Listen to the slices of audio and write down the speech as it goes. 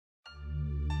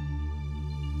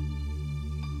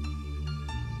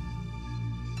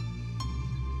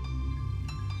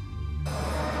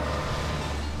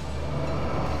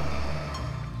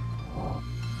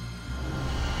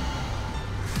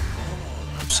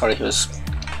sorry, he was...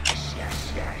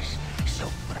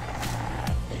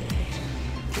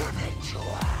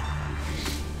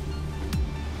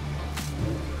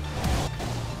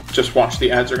 Just watch,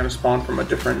 the ads are gonna spawn from a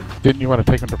different... Didn't you want to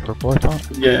take him to purple, I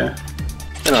thought? Yeah.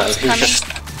 No, he was just...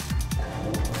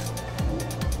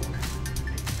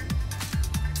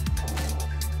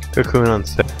 Cocoon on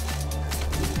set.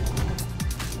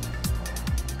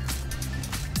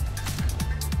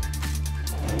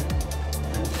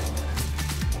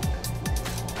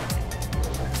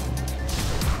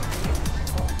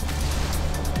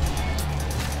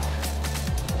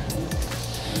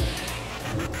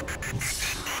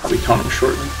 I'll be taunting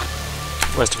shortly.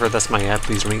 Westford, that's my ad.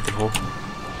 Please delete the pool.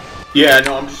 Yeah,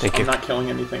 no, I'm just, Thank you. I'm not killing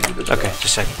anything, I'm just Okay,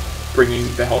 just checking. bringing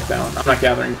the health down. I'm not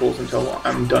gathering pools until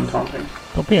I'm done taunting.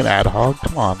 Don't be an ad hog,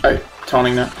 come on. Alright,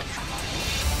 taunting now.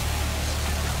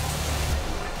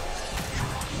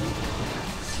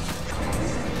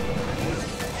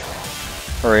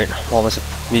 Alright, all was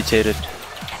mutated.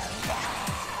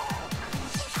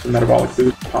 The metabolic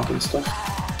boost, popping stuff.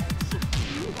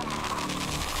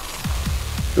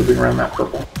 Moving around that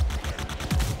purple.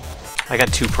 I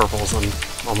got 2 purples.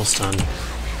 I'm almost done.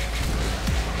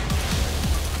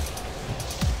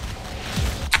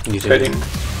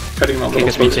 Cutting the little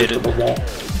is closer mutated. to the wall.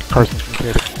 Carson's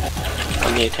mutated.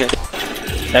 I'm muted.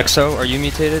 Exo, are you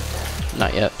mutated?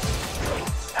 Not yet.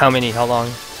 How many? How long?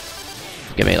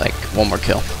 Give me like one more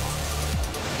kill.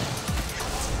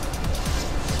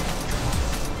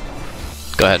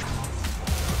 Go ahead.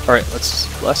 Alright,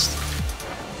 let's bless.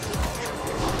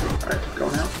 Alright,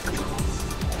 going out.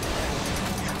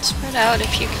 Spread out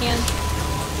if you can.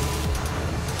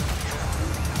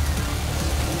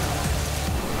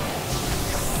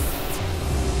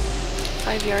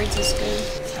 Five yards is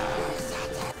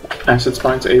good. Acid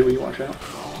Spine's AoE, watch out.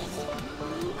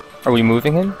 Are we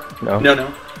moving him? No.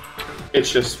 No.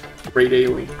 It's just raid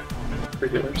AoE. For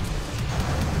healers.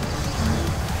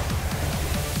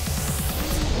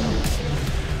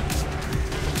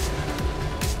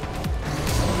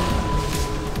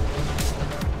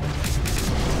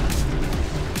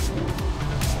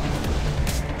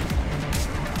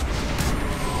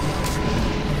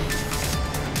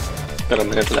 Got a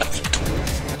minute left.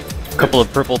 Couple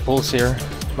of purple pulls here.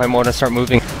 Might want to start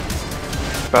moving.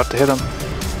 About to hit him.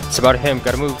 It's about him,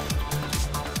 gotta move.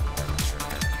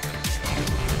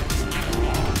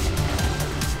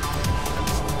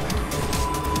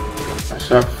 I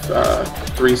still have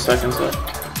 3 seconds left.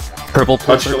 Purple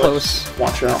pulls Touch are the close. lips.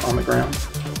 Watch out on the ground.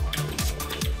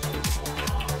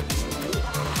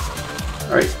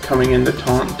 Alright, coming into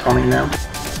taunting now.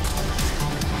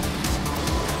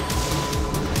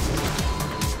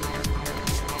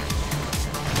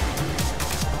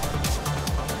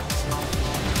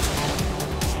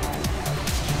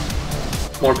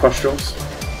 More pustules.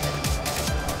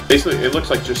 Basically, it looks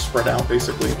like just spread out,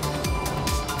 basically.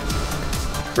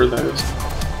 For those.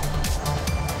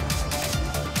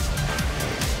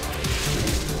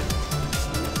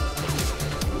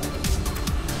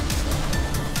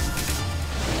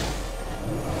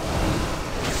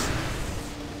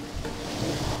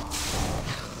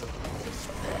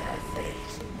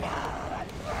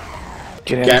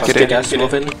 Get in, Gas, get get in. Gas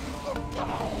moving.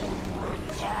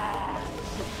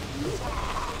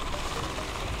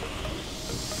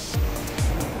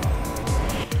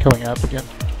 Killing ads again.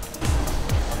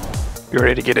 Be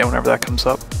ready to get in whenever that comes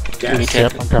up. Gas.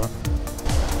 Yep, I'm coming.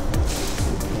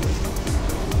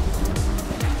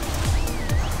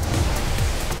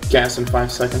 Gas in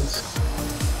 5 seconds.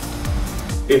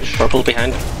 Ish. Purple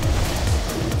behind.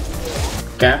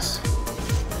 Gas.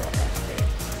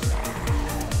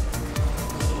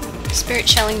 Spirit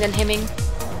shelling, then hemming.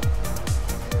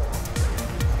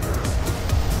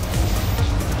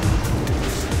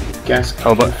 Gas.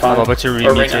 How about- in 5. how about you Or right now,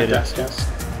 re-mutated? gas.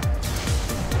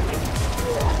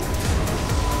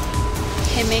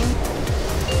 Hemming.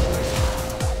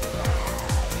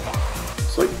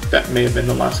 It's like, that may have been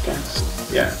the last gas.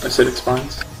 Yeah, acidic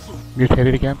spines.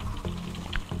 Mutated again.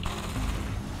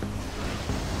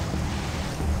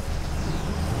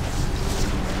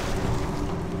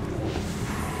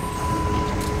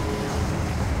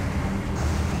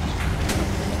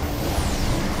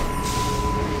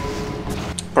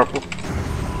 Purple.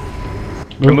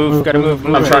 Gotta move.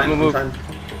 I'm trying.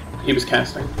 He was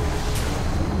casting.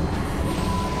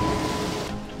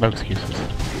 No excuses.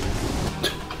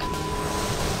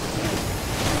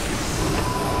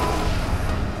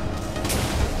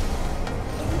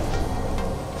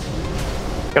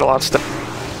 Got a lot of stuff.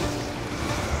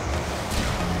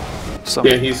 So,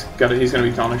 Yeah, he's gonna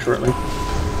be taunting shortly.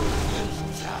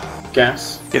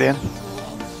 Gas. get in.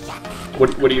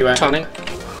 What are you at? Taunting.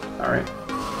 Alright.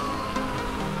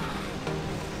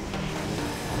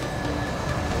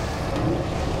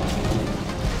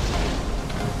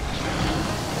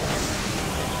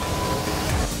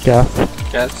 Yeah.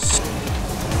 Yes.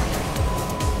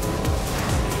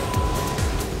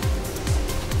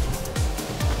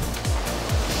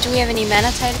 Do we have any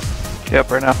mana tied? Yep,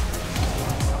 right now.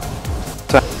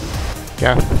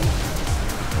 Yeah.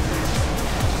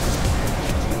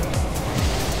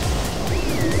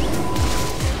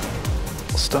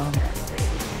 Stun.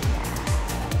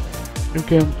 Nuke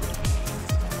him.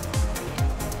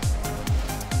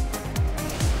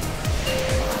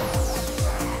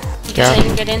 You Yeah. can say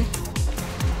you get in.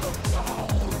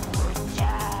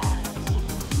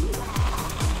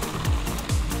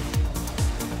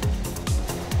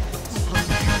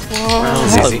 Well,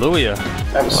 easy. Hallelujah.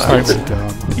 That was I'm stupid.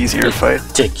 dumb. Easier fight.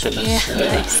 Ridiculous. Yeah,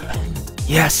 nice.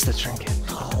 Yes, the trinket.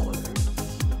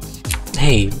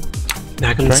 Hey,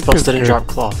 Magnum Trinket spells didn't is drop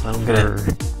cloth. I don't get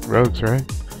it. For rogues, right?